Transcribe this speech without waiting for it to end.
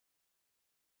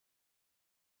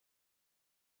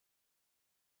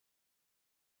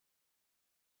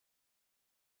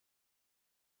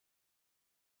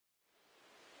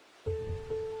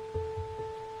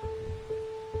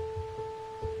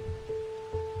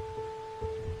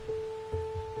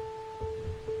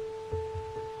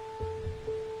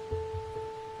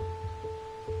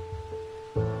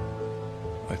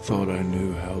I thought I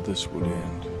knew how this would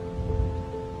end.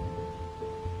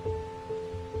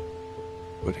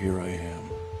 But here I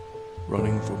am,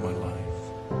 running for my life.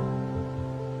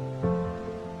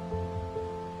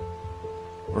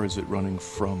 Or is it running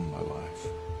from my life?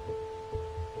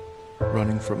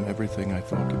 Running from everything I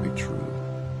thought to be true.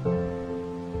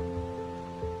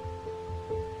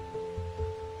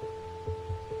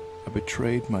 I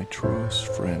betrayed my truest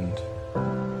friend.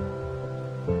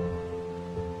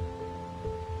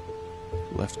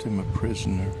 Left him a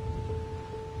prisoner,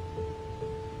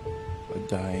 a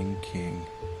dying king,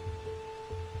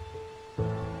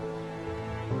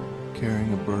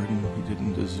 carrying a burden he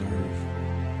didn't deserve.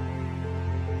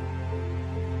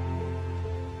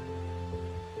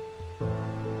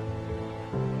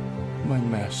 My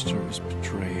master is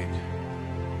betrayed.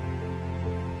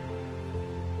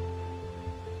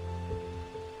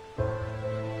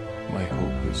 My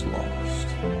hope is lost.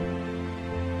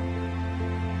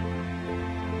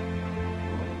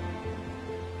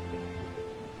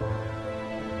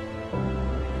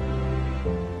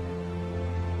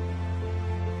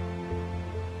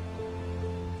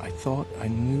 I thought I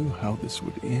knew how this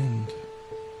would end,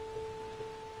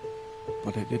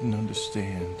 but I didn't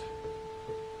understand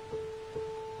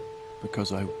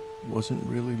because I wasn't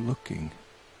really looking.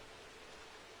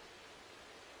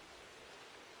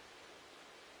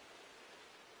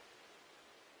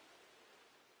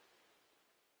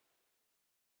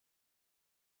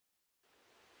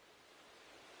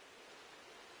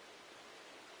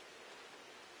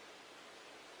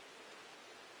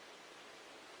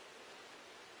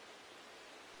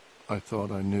 I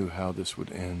thought I knew how this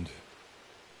would end,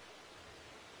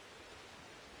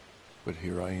 but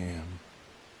here I am,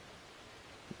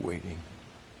 waiting.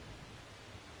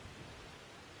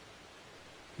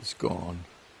 He's gone,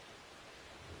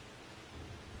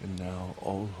 and now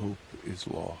all hope is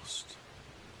lost.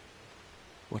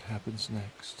 What happens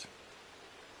next?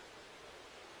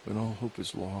 When all hope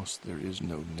is lost, there is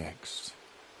no next.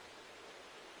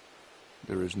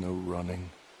 There is no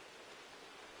running.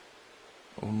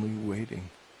 Only waiting,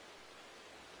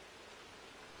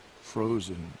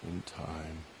 frozen in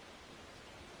time,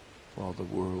 while the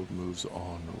world moves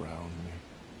on around me.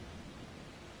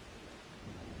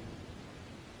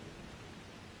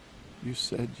 You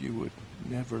said you would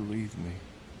never leave me,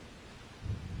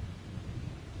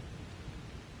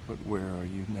 but where are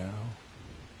you now?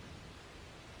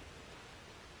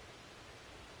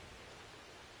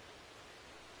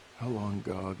 How long,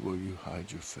 God, will you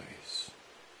hide your face?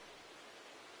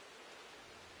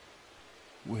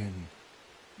 When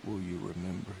will you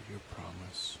remember your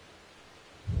promise?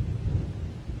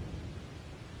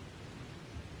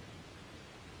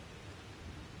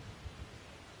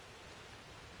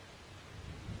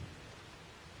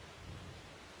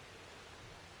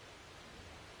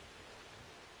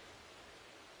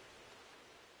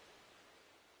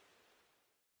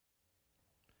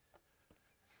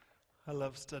 I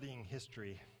love studying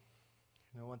history.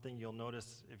 You know, one thing you'll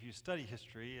notice if you study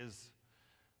history is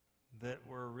that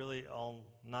we're really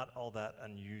not all that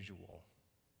unusual.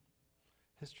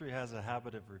 History has a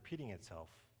habit of repeating itself,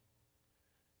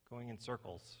 going in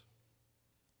circles.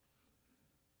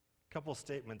 A couple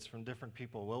statements from different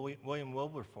people. William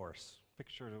Wilberforce,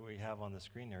 picture that we have on the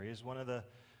screen here. He's one of the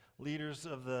leaders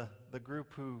of the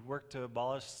group who worked to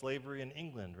abolish slavery in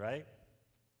England, right?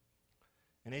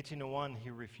 In 1801, he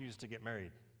refused to get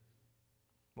married.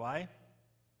 Why?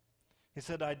 He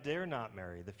said, "I dare not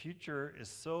marry. The future is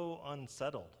so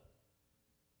unsettled."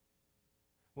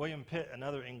 William Pitt,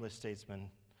 another English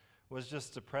statesman, was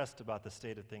just depressed about the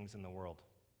state of things in the world.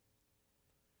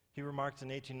 He remarked in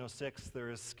 1806, "There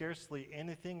is scarcely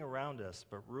anything around us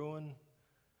but ruin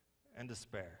and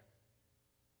despair."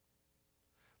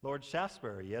 Lord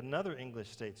Shaftesbury, yet another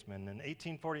English statesman, in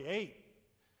 1848,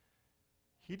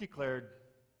 he declared,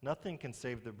 "Nothing can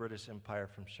save the British Empire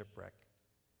from shipwreck.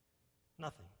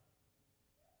 Nothing."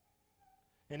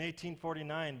 In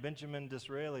 1849, Benjamin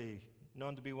Disraeli,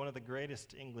 known to be one of the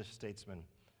greatest English statesmen,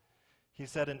 he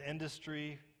said, "In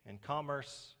industry, in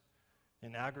commerce,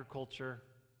 in agriculture,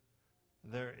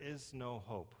 there is no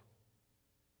hope."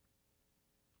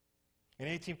 In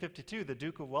 1852, the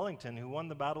Duke of Wellington, who won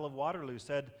the Battle of Waterloo,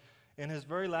 said in his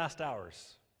very last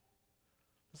hours,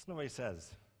 listen to what he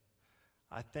says,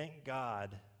 "I thank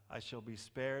God I shall be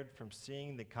spared from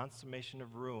seeing the consummation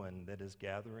of ruin that is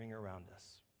gathering around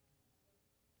us."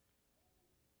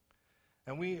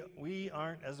 And we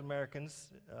aren't, as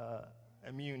Americans,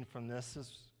 immune from this.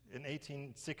 In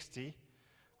 1860,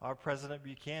 our President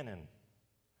Buchanan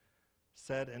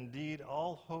said, "Indeed,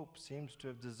 all hope seems to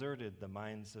have deserted the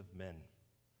minds of men."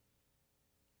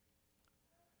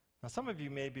 Now, some of you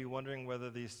may be wondering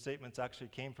whether these statements actually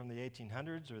came from the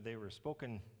 1800s or they were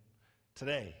spoken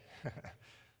today.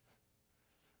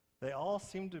 They all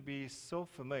seem to be so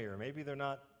familiar. Maybe they're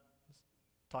not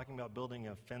talking about building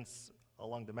a fence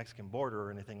along the Mexican border or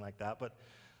anything like that, but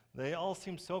they all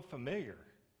seem so familiar.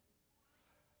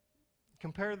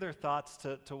 Compare their thoughts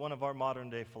to one of our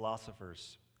modern-day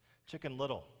philosophers, Chicken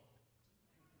Little,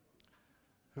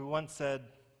 who once said,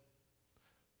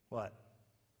 what?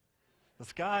 The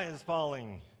sky is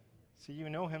falling. See, you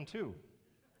know him too.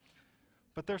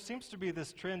 But there seems to be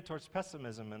this trend towards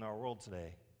pessimism in our world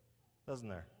today, doesn't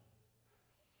there?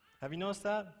 Have you noticed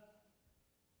that?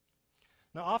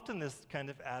 Now, often this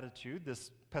kind of attitude, this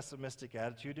pessimistic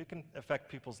attitude, it can affect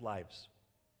people's lives.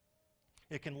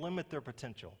 It can limit their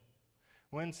potential.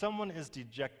 When someone is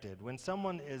dejected, when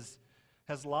someone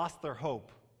has lost their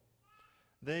hope,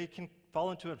 they can fall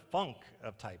into a funk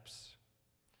of types.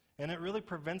 And it really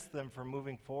prevents them from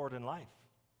moving forward in life.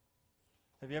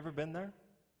 Have you ever been there?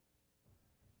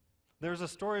 There's a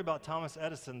story about Thomas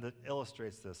Edison that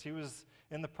illustrates this. He was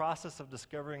in the process of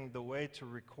discovering the way to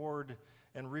record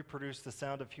and reproduce the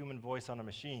sound of human voice on a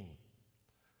machine,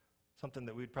 something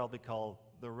that we'd probably call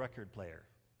the record player,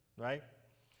 right?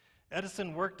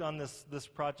 Edison worked on this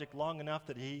project long enough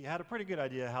that he had a pretty good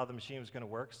idea how the machine was going to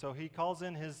work, so he calls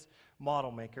in his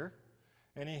model maker,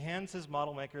 and he hands his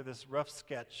model maker this rough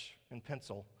sketch in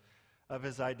pencil of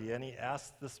his idea, and he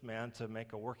asks this man to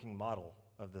make a working model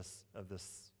of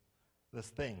this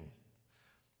thing.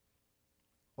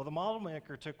 Well, the model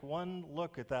maker took one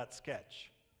look at that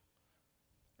sketch,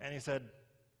 and he said,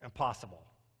 impossible.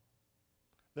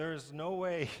 There is no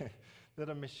way that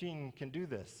a machine can do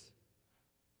this.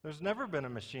 There's never been a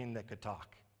machine that could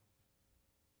talk.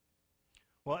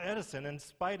 Well, Edison, in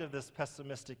spite of this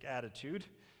pessimistic attitude,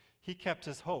 he kept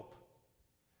his hope.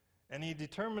 And he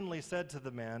determinedly said to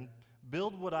the man,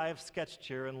 build what I have sketched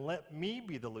here and let me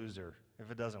be the loser if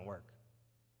it doesn't work.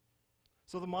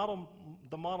 So the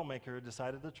model maker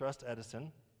decided to trust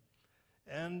Edison,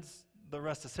 and the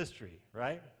rest is history,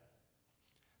 right?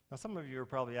 Now, some of you are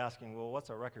probably asking, well, what's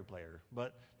a record player?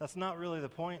 But that's not really the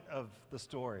point of the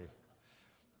story.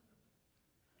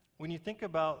 When you think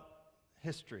about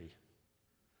history,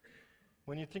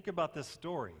 when you think about this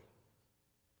story,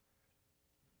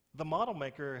 the model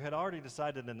maker had already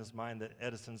decided in his mind that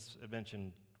Edison's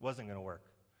invention wasn't going to work.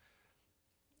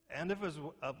 And if it was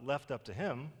left up to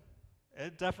him,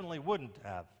 it definitely wouldn't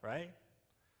have, right?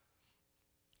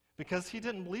 Because he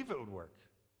didn't believe it would work.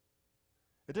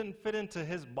 It didn't fit into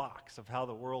his box of how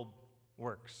the world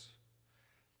works.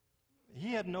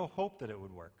 He had no hope that it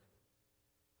would work.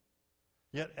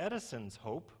 Yet Edison's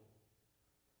hope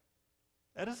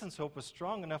was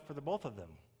strong enough for the both of them,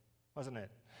 wasn't it?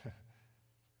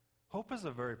 Hope is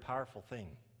a very powerful thing.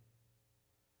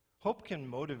 Hope can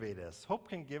motivate us. Hope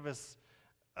can give us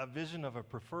a vision of a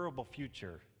preferable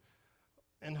future.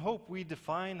 In hope, we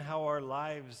define how our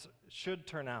lives should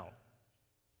turn out,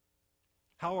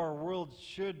 how our world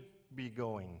should be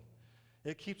going.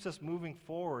 It keeps us moving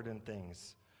forward in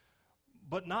things.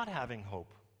 But not having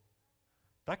hope,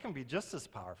 that can be just as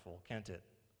powerful, can't it?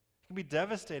 It can be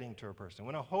devastating to a person.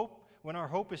 When our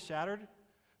hope is shattered,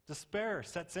 despair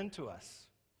sets into us.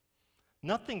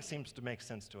 Nothing seems to make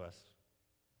sense to us.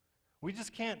 We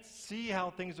just can't see how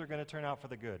things are going to turn out for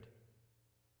the good.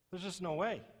 There's just no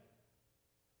way.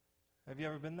 Have you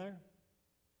ever been there?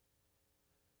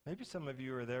 Maybe some of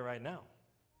you are there right now.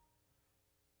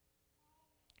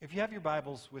 If you have your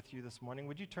Bibles with you this morning,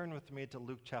 would you turn with me to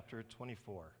Luke chapter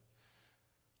 24?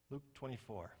 Luke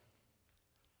 24.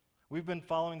 We've been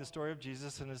following the story of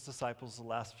Jesus and his disciples the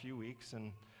last few weeks,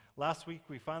 and last week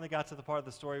we finally got to the part of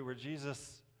the story where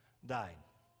Jesus died.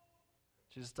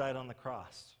 Jesus died on the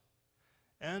cross.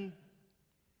 And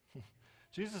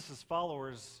Jesus'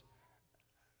 followers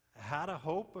had a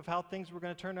hope of how things were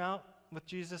going to turn out with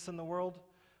Jesus in the world,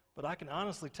 but I can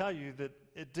honestly tell you that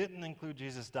it didn't include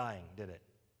Jesus dying, did it?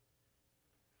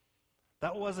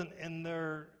 That wasn't in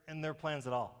their plans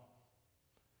at all.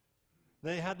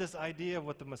 They had this idea of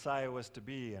what the Messiah was to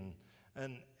be,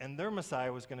 and their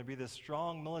Messiah was going to be this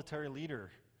strong military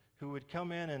leader who would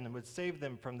come in and would save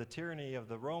them from the tyranny of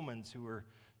the Romans who were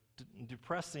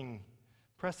pressing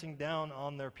down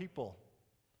on their people.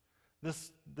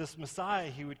 This Messiah,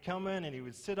 he would come in and he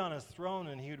would sit on his throne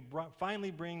and he would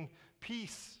finally bring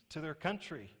peace to their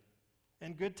country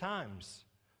and good times.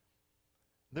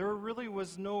 There really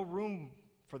was no room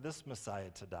for this Messiah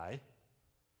to die.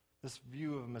 This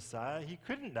view of Messiah, he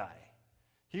couldn't die.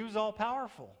 He was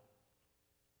all-powerful.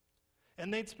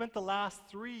 And they'd spent the last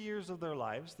 3 years of their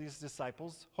lives, these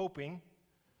disciples, hoping,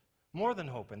 more than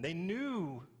hoping. They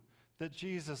knew that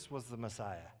Jesus was the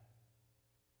Messiah.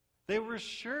 They were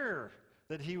sure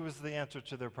that he was the answer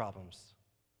to their problems.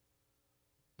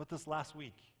 But this last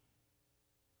week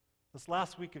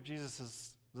of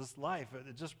Jesus' this life,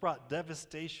 it just brought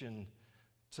devastation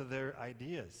to their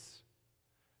ideas,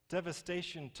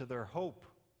 devastation to their hope.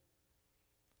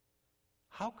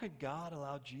 How could God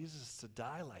allow Jesus to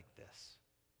die like this?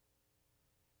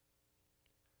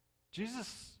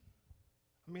 Jesus,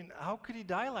 how could he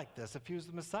die like this if he was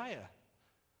the Messiah?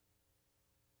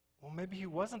 Well, maybe he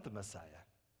wasn't the Messiah.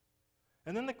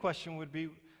 And then the question would be,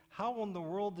 how in the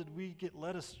world did we get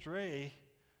led astray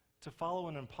to follow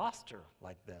an imposter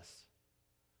like this?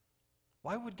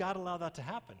 Why would God allow that to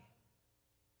happen?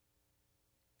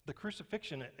 The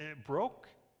crucifixion, it broke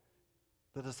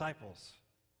the disciples,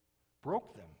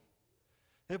 broke them.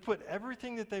 It put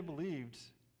everything that they believed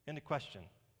into question.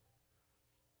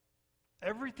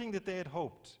 Everything that they had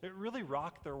hoped. It really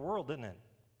rocked their world, didn't it?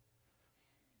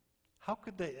 How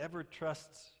could they ever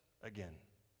trust again?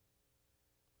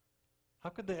 How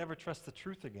could they ever trust the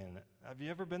truth again? Have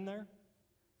you ever been there?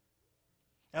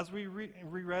 As we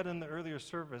reread in the earlier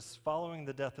service, following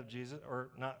the death of Jesus,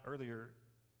 or not earlier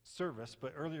service,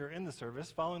 but earlier in the service,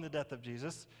 following the death of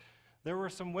Jesus, there were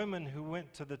some women who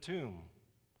went to the tomb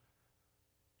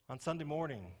on Sunday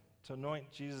morning to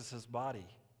anoint Jesus' body,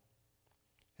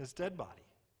 his dead body.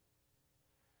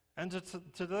 And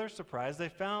to their surprise, they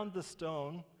found the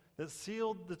stone that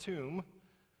sealed the tomb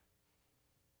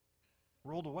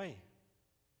rolled away.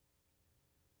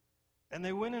 And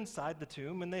they went inside the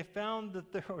tomb and they found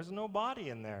that there was no body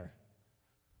in there.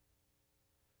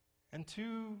 And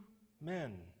two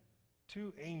men,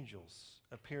 two angels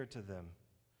appeared to them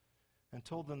and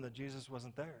told them that Jesus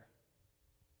wasn't there.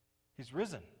 He's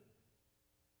risen.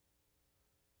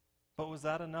 But was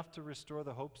that enough to restore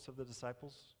the hopes of the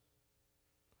disciples?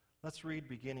 Let's read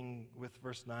beginning with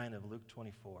verse 9 of Luke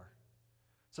 24.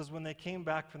 It says, when they came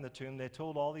back from the tomb, they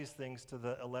told all these things to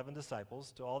the 11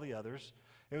 disciples, to all the others.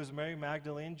 It was Mary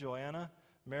Magdalene, Joanna,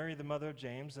 Mary the mother of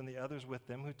James, and the others with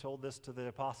them who told this to the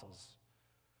apostles.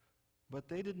 But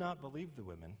they did not believe the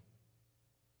women,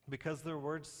 because their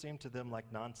words seemed to them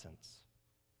like nonsense.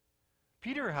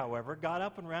 Peter, however, got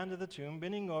up and ran to the tomb.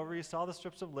 Bending over, he saw the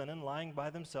strips of linen lying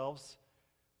by themselves,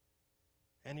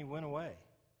 and he went away,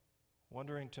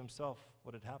 wondering to himself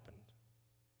what had happened.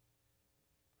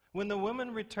 When the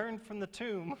women returned from the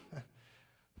tomb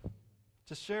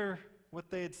to share what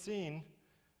they had seen,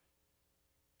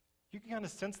 you can kind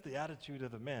of sense the attitude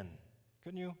of the men,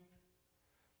 couldn't you?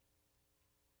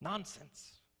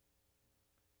 Nonsense.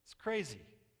 It's crazy.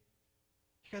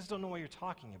 You guys don't know what you're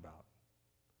talking about.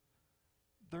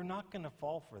 They're not going to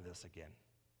fall for this again.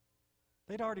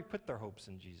 They'd already put their hopes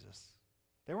in Jesus.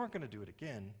 They weren't going to do it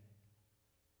again.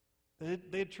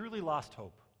 They had truly lost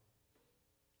hope.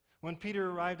 When Peter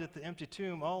arrived at the empty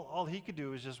tomb, all he could do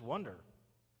was just wonder.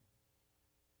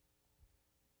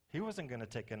 He wasn't going to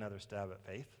take another stab at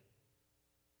faith.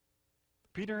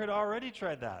 Peter had already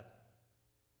tried that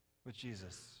with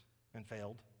Jesus and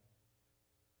failed.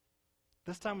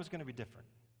 This time was going to be different.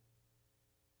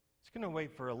 He's going to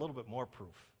wait for a little bit more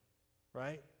proof,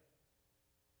 right?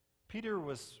 Peter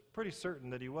was pretty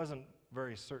certain that he wasn't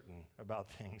very certain about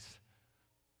things.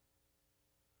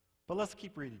 But let's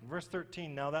keep reading. Verse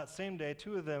 13, now that same day,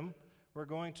 two of them were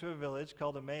going to a village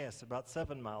called Emmaus, about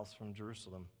 7 miles from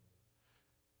Jerusalem.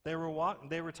 They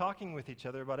were talking with each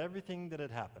other about everything that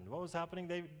had happened. What was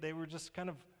happening? They were just kind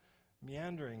of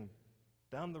meandering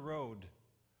down the road,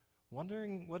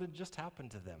 wondering what had just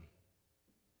happened to them.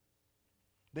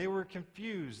 They were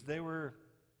confused. They were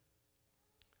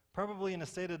probably in a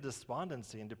state of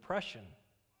despondency and depression.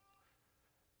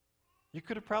 You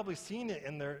could have probably seen it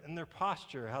in their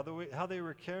posture, how they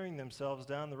were carrying themselves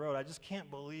down the road. I just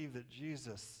can't believe that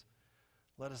Jesus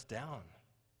let us down.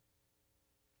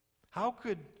 How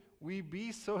could we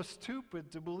be so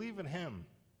stupid to believe in him?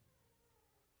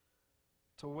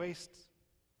 To waste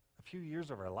a few years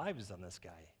of our lives on this guy.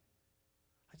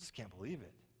 I just can't believe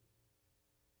it.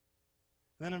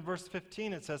 Then in verse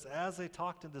 15 it says, as they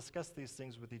talked and discussed these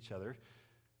things with each other,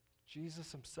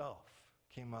 Jesus himself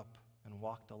came up and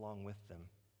walked along with them.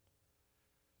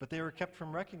 But they were kept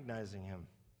from recognizing him.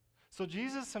 So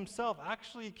Jesus himself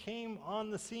actually came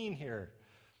on the scene here.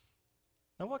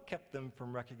 Now what kept them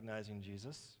from recognizing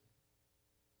Jesus?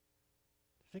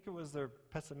 Do you think it was their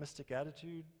pessimistic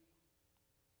attitude,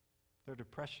 their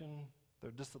depression, their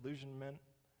disillusionment,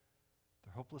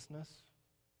 their hopelessness?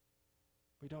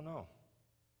 We don't know.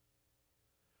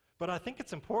 But I think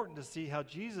it's important to see how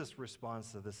Jesus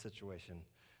responds to this situation.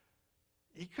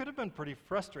 He could have been pretty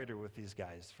frustrated with these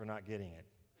guys for not getting it.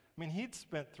 I mean, he'd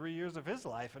spent 3 years of his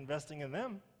life investing in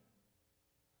them.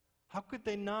 How could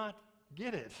they not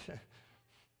get it.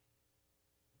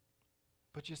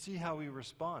 But you see how he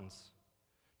responds.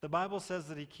 The Bible says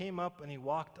that he came up and he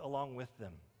walked along with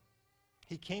them.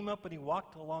 He came up and he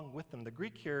walked along with them. The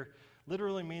Greek here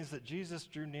literally means that Jesus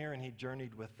drew near and he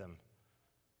journeyed with them.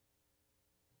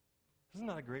 Isn't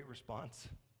that a great response?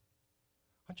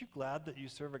 Aren't you glad that you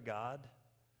serve a God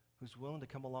who's willing to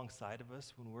come alongside of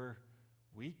us when we're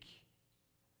weak,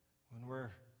 when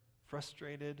we're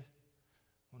frustrated,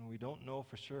 when we don't know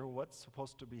for sure what's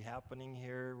supposed to be happening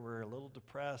here, we're a little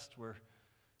depressed, we're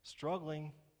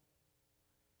struggling?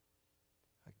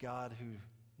 A God who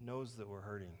knows that we're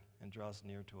hurting and draws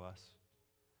near to us.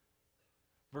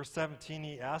 Verse 17,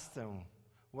 he asked them,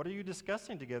 "What are you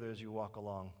discussing together as you walk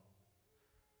along?"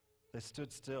 They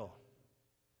stood still,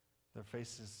 their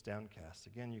faces downcast.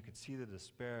 Again, you could see the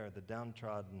despair, the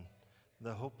downtrodden,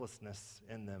 the hopelessness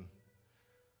in them.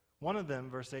 One of them,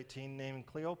 verse 18, named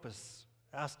Cleopas,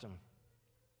 asked him,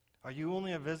 "Are you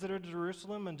only a visitor to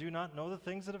Jerusalem and do not know the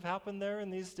things that have happened there in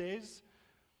these days?"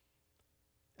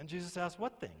 And Jesus asked,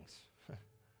 "What things?"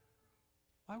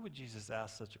 Why would Jesus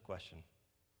ask such a question?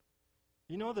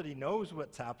 You know that he knows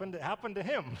what's happened. It happened to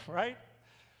him, right?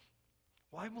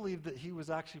 Well, I believe that he was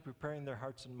actually preparing their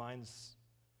hearts and minds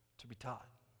to be taught.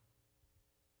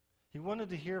 He wanted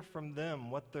to hear from them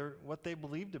what they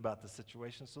believed about the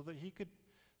situation so that he could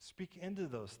speak into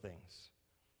those things.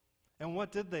 And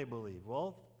what did they believe?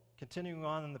 Well, continuing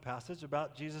on in the passage,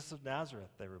 about Jesus of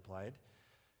Nazareth, they replied.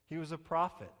 He was a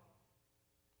prophet,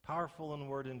 powerful in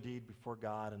word and deed before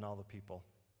God and all the people.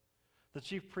 The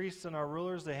chief priests and our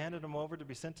rulers, they handed him over to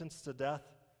be sentenced to death,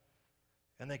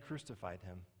 and they crucified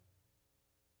him.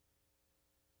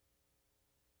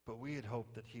 But we had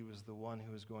hoped that he was the one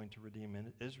who was going to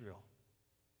redeem Israel.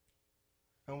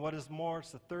 And what is more,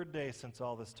 it's the third day since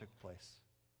all this took place.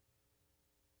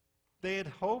 They had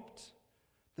hoped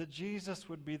that Jesus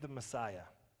would be the Messiah,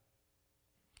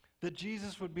 that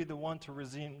Jesus would be the one to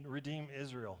redeem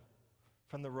Israel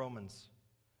from the Romans.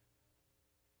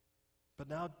 But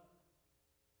now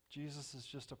Jesus is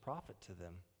just a prophet to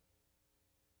them,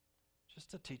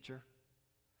 just a teacher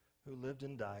who lived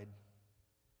and died.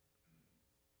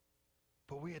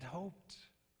 But we'd hoped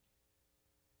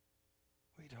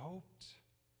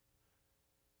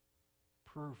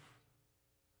proof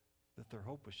that their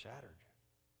hope was shattered.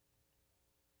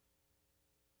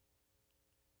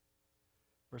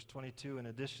 Verse 22, in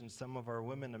addition, some of our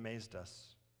women amazed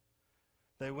us.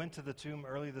 They went to the tomb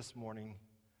early this morning,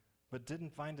 but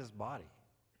didn't find his body.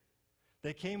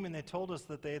 They came and they told us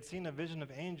that they had seen a vision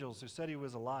of angels who said he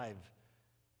was alive.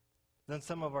 Then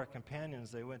some of our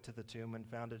companions, they went to the tomb and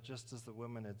found it just as the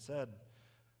women had said.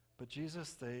 But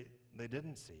Jesus, they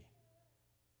didn't see.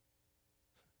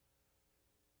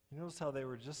 You notice how they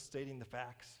were just stating the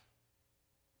facts?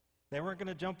 They weren't going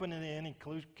to jump into any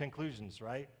conclusions,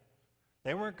 right?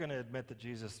 They weren't going to admit that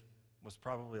Jesus was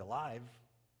probably alive.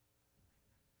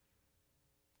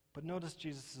 But notice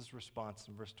Jesus' response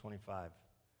in verse 25.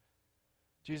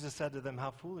 Jesus said to them, "How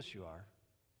foolish you are.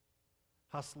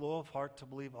 How slow of heart to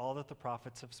believe all that the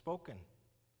prophets have spoken.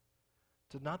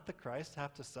 Did not the Christ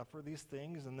have to suffer these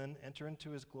things and then enter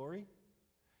into his glory?"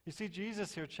 You see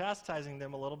Jesus here chastising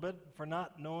them a little bit for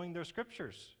not knowing their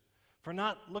scriptures, for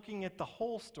not looking at the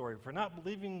whole story, for not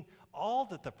believing all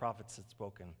that the prophets had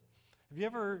spoken. Have you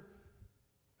ever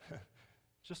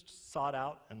just sought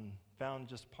out and found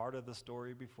just part of the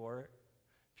story before?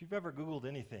 If you've ever Googled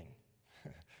anything,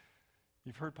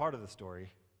 you've heard part of the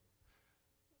story.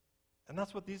 And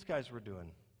that's what these guys were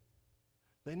doing.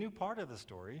 They knew part of the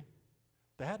story.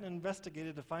 They hadn't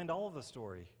investigated to find all of the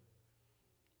story.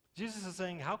 Jesus is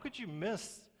saying, how could you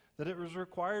miss that it was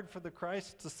required for the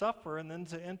Christ to suffer and then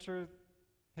to enter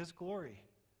his glory?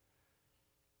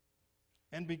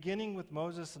 And beginning with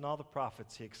Moses and all the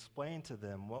prophets, he explained to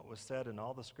them what was said in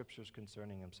all the scriptures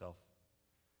concerning himself.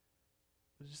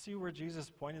 Did you see where Jesus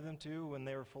pointed them to when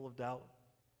they were full of doubt?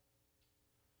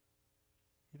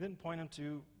 He didn't point them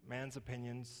to man's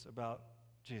opinions about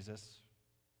Jesus.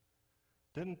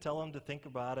 Didn't tell them to think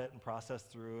about it and process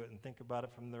through it and think about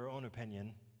it from their own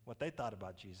opinion, what they thought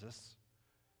about Jesus.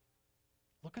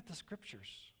 Look at the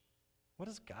scriptures. What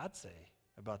does God say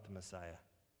about the Messiah?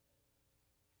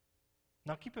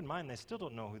 Now keep in mind, they still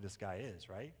don't know who this guy is,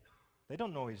 right? They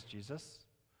don't know he's Jesus.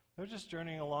 They're just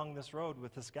journeying along this road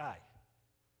with this guy.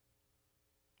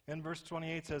 And verse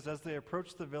 28 says, as they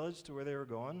approached the village to where they were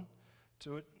going,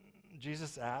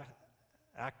 Jesus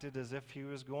acted as if he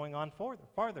was going on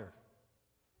farther.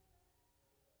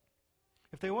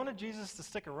 If they wanted Jesus to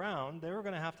stick around, they were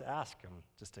going to have to ask him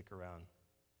to stick around,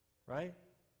 right?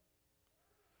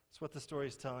 That's what the story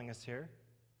is telling us here,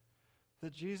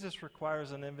 that Jesus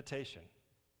requires an invitation.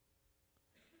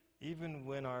 even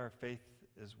when our faith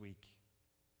is weak.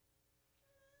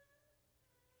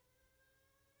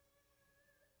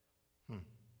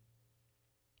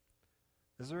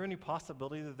 Is there any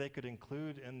possibility that they could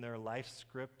include in their life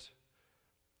script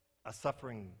a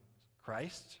suffering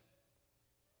Christ?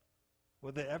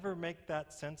 Would they ever make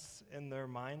that sense in their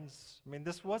minds? I mean,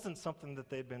 this wasn't something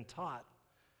that they'd been taught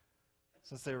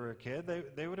since they were a kid.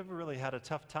 They would have really had a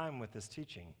tough time with this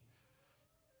teaching.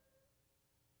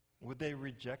 Would they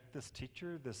reject this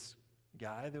teacher, this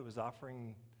guy that was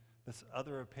offering this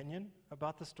other opinion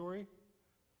about the story?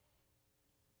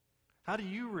 How do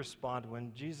you respond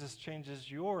when Jesus changes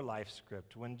your life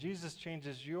script, when Jesus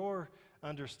changes your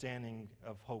understanding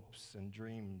of hopes and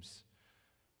dreams?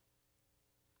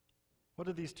 What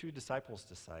did these two disciples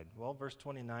decide? Well, verse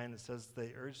 29, it says,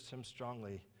 they urged him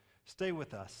strongly, "Stay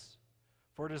with us,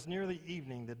 for it is nearly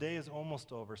evening, the day is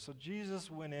almost over." So Jesus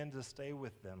went in to stay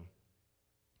with them.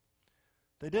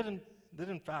 They did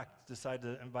in fact decide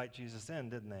to invite Jesus in,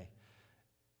 didn't they?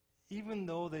 Even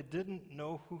though they didn't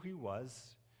know who he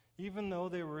was, even though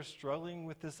they were struggling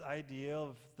with this idea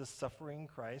of the suffering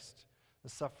Christ, the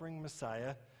suffering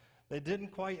Messiah, they didn't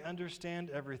quite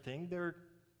understand everything. They're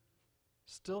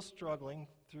still struggling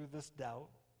through this doubt.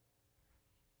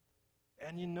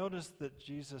 And you notice that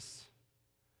Jesus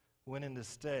went in to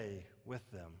stay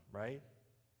with them, right?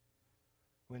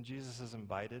 When Jesus is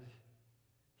invited,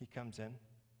 he comes in.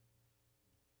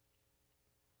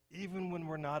 Even when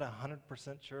we're not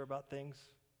 100% sure about things,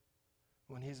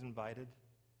 when he's invited,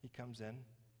 he comes in.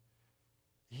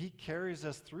 He carries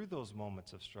us through those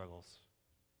moments of struggles.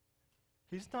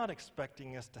 He's not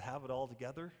expecting us to have it all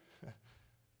together.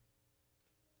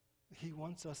 He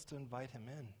wants us to invite him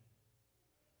in.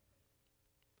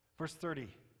 Verse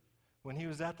 30, when he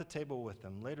was at the table with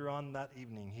them, later on that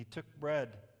evening, he took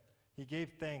bread, he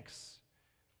gave thanks,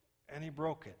 and he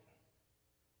broke it.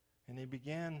 And he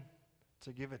began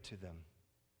to give it to them.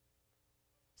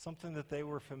 Something that they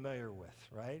were familiar with,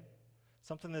 right?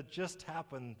 Something that just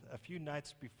happened a few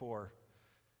nights before.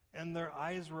 And their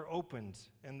eyes were opened,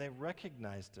 and they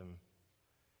recognized him,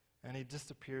 and he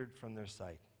disappeared from their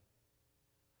sight.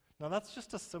 Now, that's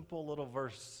just a simple little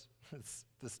verse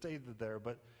to stay there,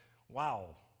 but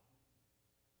wow.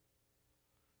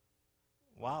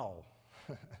 Wow.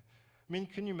 I mean,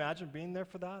 can you imagine being there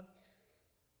for that?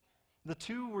 The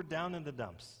two were down in the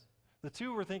dumps. The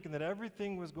two were thinking that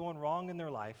everything was going wrong in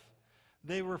their life.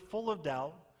 They were full of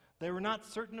doubt. They were not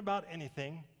certain about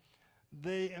anything.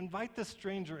 They invite this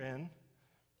stranger in,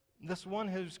 this one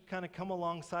who's kind of come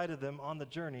alongside of them on the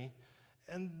journey,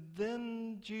 and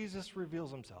then Jesus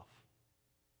reveals himself.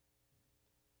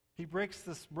 He breaks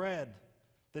this bread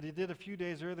that he did a few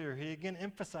days earlier. He again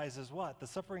emphasizes what? The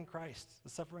suffering Christ, the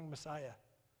suffering Messiah.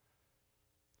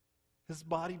 His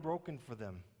body broken for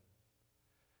them.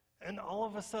 And all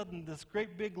of a sudden, this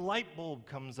great big light bulb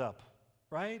comes up,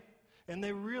 right? And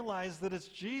they realize that it's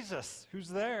Jesus who's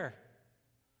there.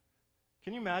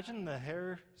 Can you imagine the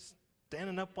hair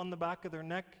standing up on the back of their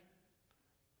neck?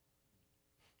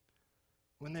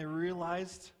 When they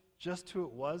realized just who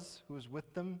it was who was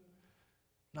with them.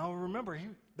 Now remember,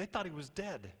 they thought he was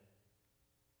dead.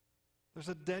 There's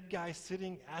a dead guy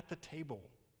sitting at the table.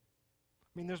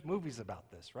 I mean, there's movies about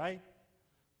this, right?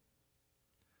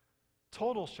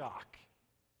 Total shock.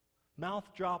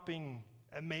 Mouth-dropping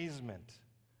amazement.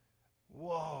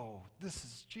 Whoa, this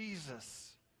is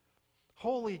Jesus.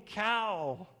 Holy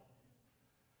cow.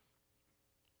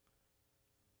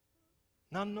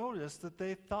 Now notice that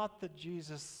they thought that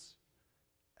Jesus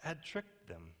had tricked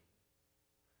them,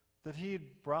 that he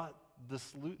had brought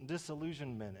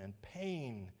disillusionment and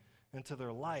pain into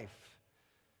their life,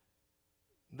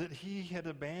 that he had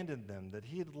abandoned them, that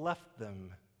he had left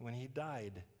them when he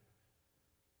died.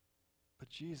 But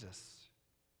Jesus,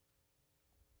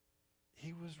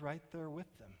 he was right there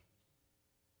with them.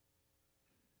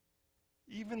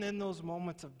 Even in those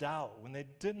moments of doubt, when they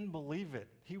didn't believe it,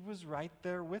 he was right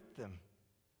there with them.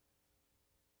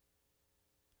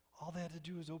 All they had to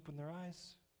do was open their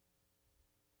eyes.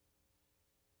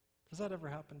 Does that ever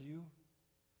happen to you?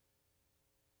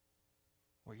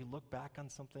 Where you look back on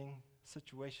something,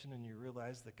 situation, and you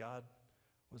realize that God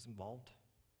was involved?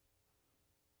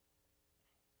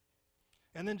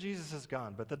 And then Jesus is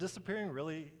gone. But the disappearing,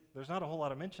 really, there's not a whole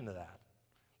lot of mention of that.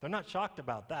 They're not shocked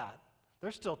about that.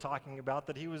 They're still talking about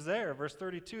that he was there. Verse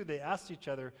 32, they asked each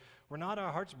other, "Were not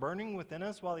our hearts burning within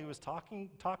us while he was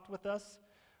talked with us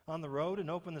on the road and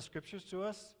opened the scriptures to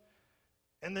us?"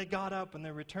 And they got up and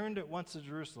they returned at once to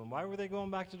Jerusalem. Why were they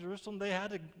going back to Jerusalem? They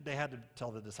had to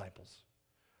tell the disciples.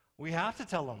 We have to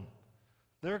tell them.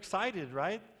 They're excited,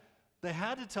 right? They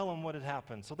had to tell them what had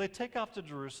happened. So they take off to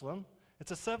Jerusalem,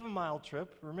 It's a 7-mile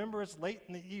trip. Remember, it's late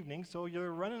in the evening, so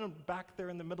you're running back there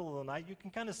in the middle of the night. You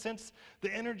can kind of sense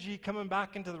the energy coming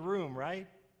back into the room, right?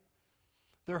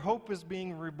 Their hope is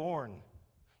being reborn.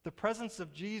 The presence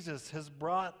of Jesus has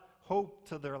brought hope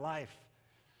to their life.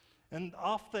 And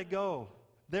off they go.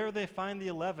 There they find the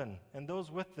 11 and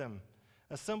those with them,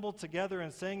 assembled together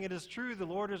and saying, "It is true, the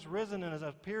Lord is risen and has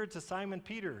appeared to Simon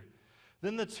Peter."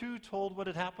 Then the two told what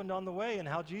had happened on the way and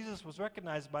how Jesus was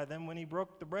recognized by them when he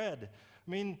broke the bread.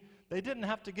 I mean, they didn't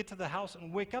have to get to the house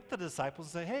and wake up the disciples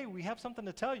and say, "Hey, we have something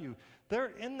to tell you."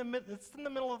 It's in the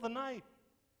middle of the night.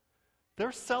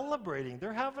 They're celebrating.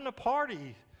 They're having a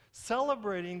party,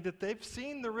 celebrating that they've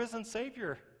seen the risen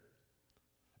Savior.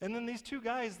 And then these two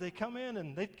guys, they come in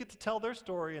and they get to tell their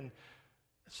story, and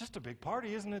it's just a big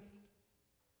party, isn't it?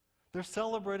 They're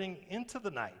celebrating into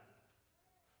the night.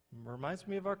 Reminds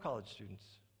me of our college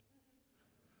students.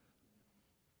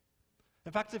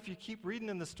 In fact, if you keep reading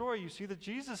in the story, you see that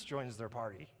Jesus joins their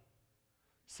party,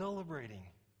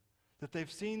 celebrating that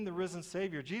they've seen the risen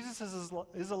Savior. Jesus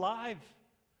is alive.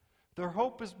 Their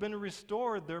hope has been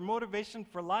restored. Their motivation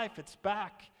for life, it's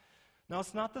back. Now,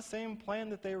 it's not the same plan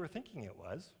that they were thinking it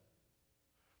was.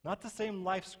 Not the same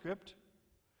life script.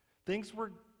 Things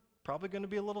were probably going to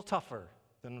be a little tougher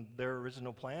than their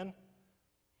original plan.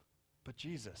 But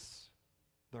Jesus,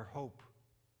 their hope,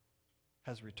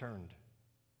 has returned.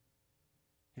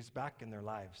 He's back in their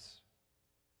lives.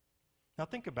 Now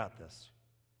think about this.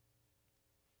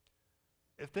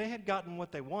 If they had gotten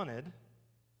what they wanted,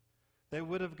 they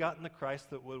would have gotten the Christ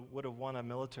that would have won a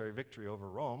military victory over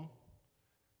Rome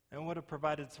and would have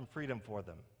provided some freedom for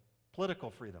them, political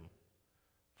freedom,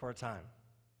 for a time.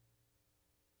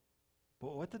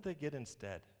 But what did they get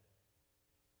instead?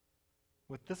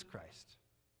 With this Christ,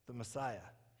 the Messiah,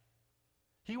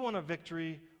 he won a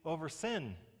victory over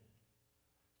sin,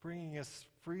 bringing us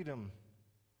freedom,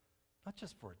 not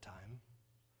just for a time,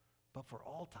 but for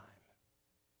all time,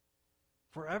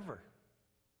 forever.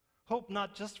 Hope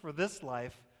not just for this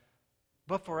life,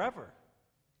 but forever.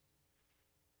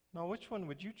 Now, which one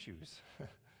would you choose?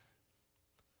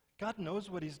 God knows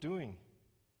what he's doing.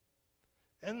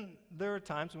 And there are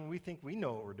times when we think we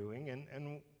know what we're doing,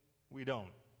 and we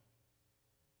don't.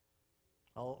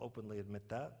 I'll openly admit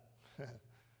that.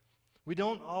 We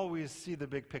don't always see the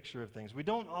big picture of things. We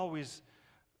don't always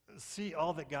see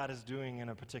all that God is doing in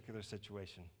a particular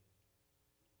situation.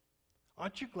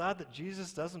 Aren't you glad that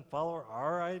Jesus doesn't follow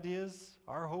our ideas,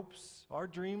 our hopes, our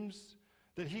dreams,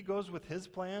 that he goes with his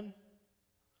plan?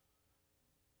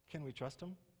 Can we trust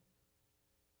him?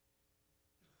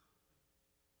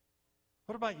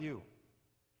 What about you?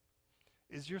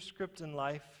 Is your script in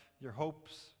life, your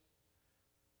hopes,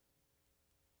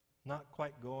 not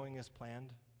quite going as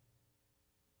planned?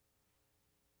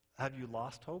 Have you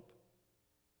lost hope?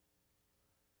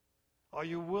 Are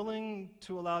you willing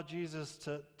to allow Jesus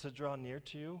to draw near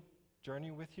to you,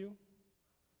 journey with you,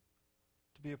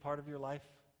 to be a part of your life?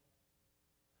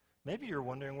 Maybe you're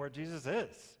wondering where Jesus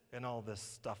is in all this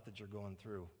stuff that you're going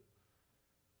through.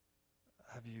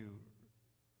 Have you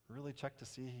really checked to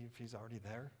see if he's already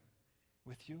there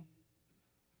with you?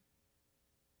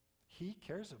 He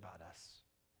cares about us.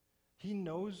 He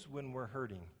knows when we're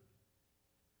hurting.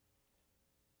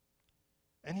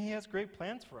 And he has great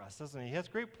plans for us, doesn't he? He has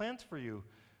great plans for you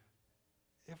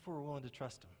if we're willing to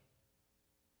trust him.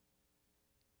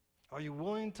 Are you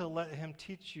willing to let him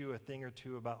teach you a thing or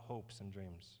two about hopes and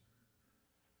dreams?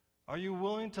 Are you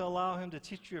willing to allow him to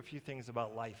teach you a few things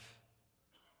about life?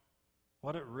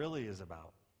 What it really is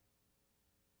about?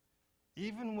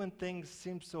 Even when things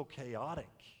seem so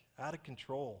chaotic, out of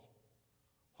control,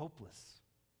 hopeless.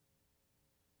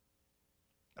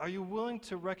 Are you willing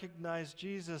to recognize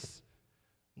Jesus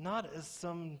not as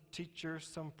some teacher,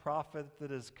 some prophet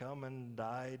that has come and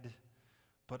died,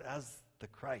 but as the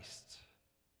Christ,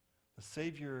 the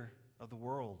Savior of the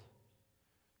world,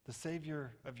 the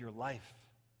Savior of your life,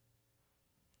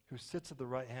 who sits at the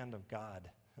right hand of God?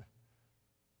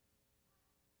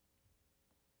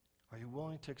 Are you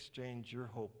willing to exchange your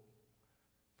hope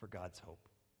for God's hope?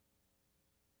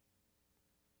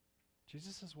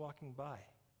 Jesus is walking by.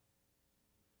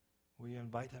 Will you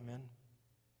invite him in?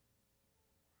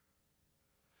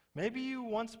 Maybe you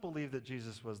once believed that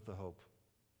Jesus was the hope.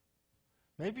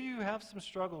 Maybe you have some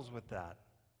struggles with that.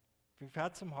 You've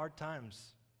had some hard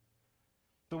times.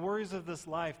 The worries of this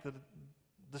life, the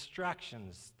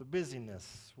distractions, the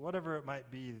busyness, whatever it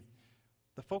might be,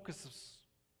 the focus is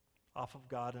off of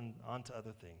God and onto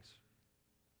other things.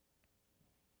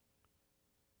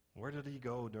 Where did he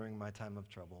go during my time of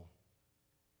trouble?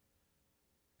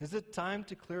 Is it time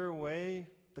to clear away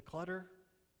the clutter?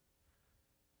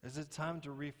 Is it time to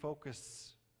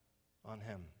refocus on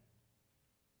him.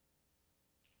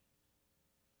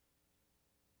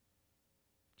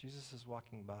 Jesus is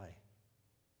walking by.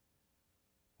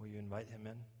 Will you invite him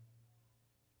in?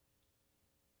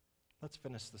 Let's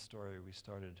finish the story we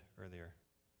started earlier.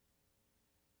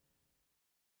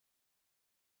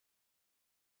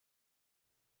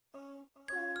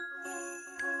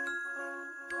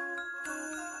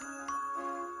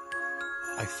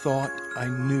 I thought I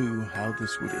knew how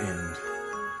this would end.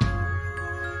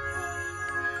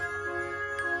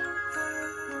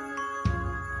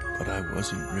 But I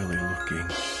wasn't really looking.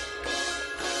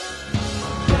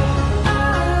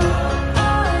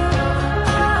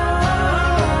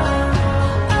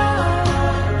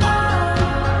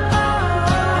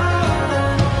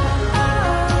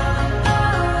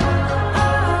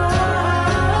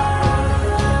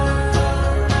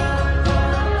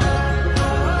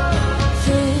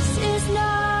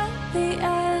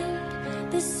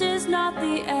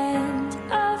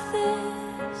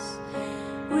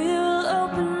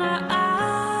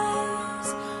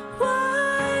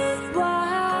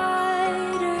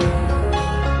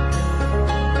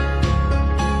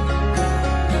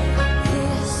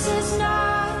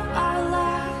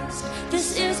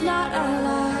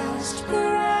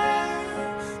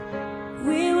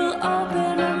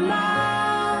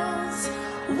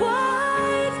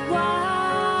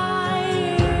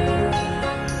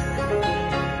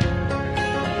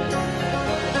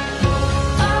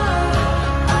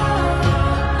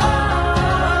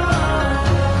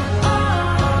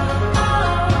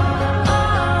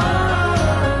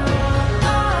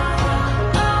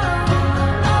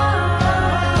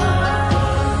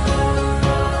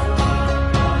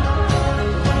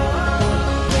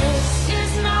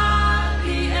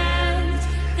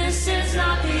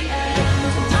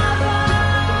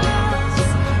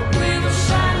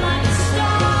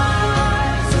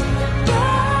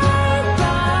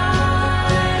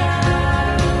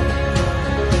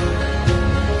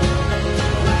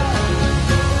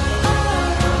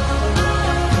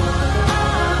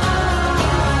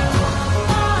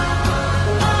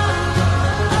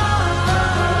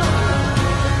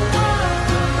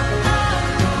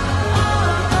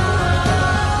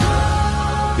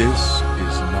 This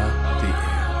is not the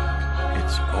end.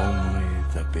 It's only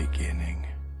the beginning.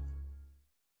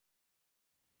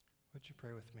 Would you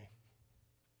pray with me?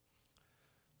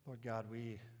 Lord God,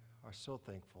 we are so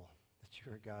thankful that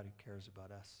you're a God who cares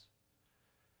about us,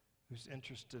 who's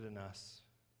interested in us,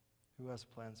 who has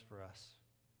plans for us.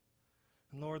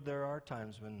 And Lord, there are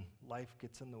times when life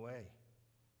gets in the way,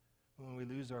 when we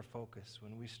lose our focus,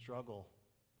 when we struggle,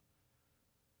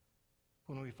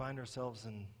 when we find ourselves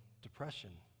in depression,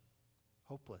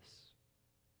 hopeless.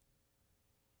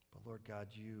 But Lord God,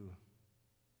 you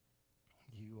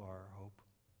are our hope.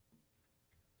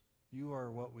 You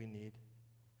are what we need.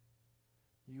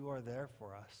 You are there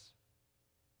for us.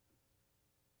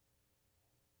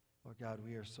 Lord God,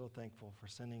 we are so thankful for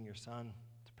sending your Son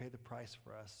to pay the price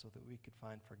for us so that we could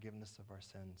find forgiveness of our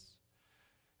sins.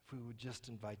 If we would just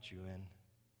invite you in,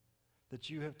 that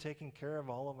you have taken care of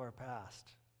all of our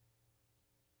past.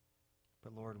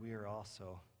 But Lord, we are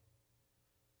also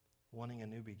wanting a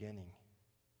new beginning.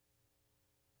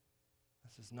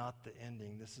 This is not the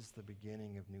ending. This is the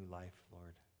beginning of new life,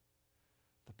 Lord.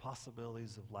 The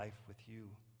possibilities of life with you,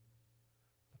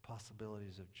 the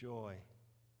possibilities of joy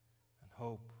and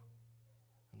hope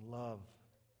and love,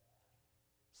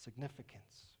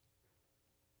 significance.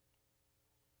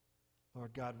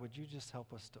 Lord God, would you just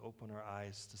help us to open our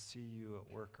eyes to see you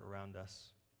at work around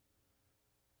us?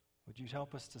 Would you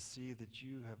help us to see that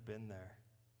you have been there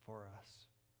for us?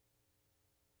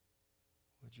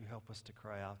 Would you help us to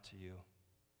cry out to you,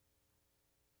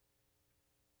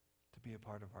 to be a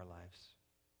part of our lives?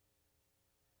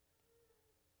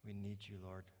 We need you,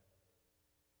 Lord.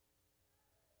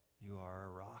 You are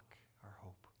our rock, our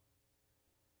hope.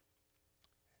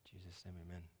 In Jesus' name,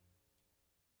 amen.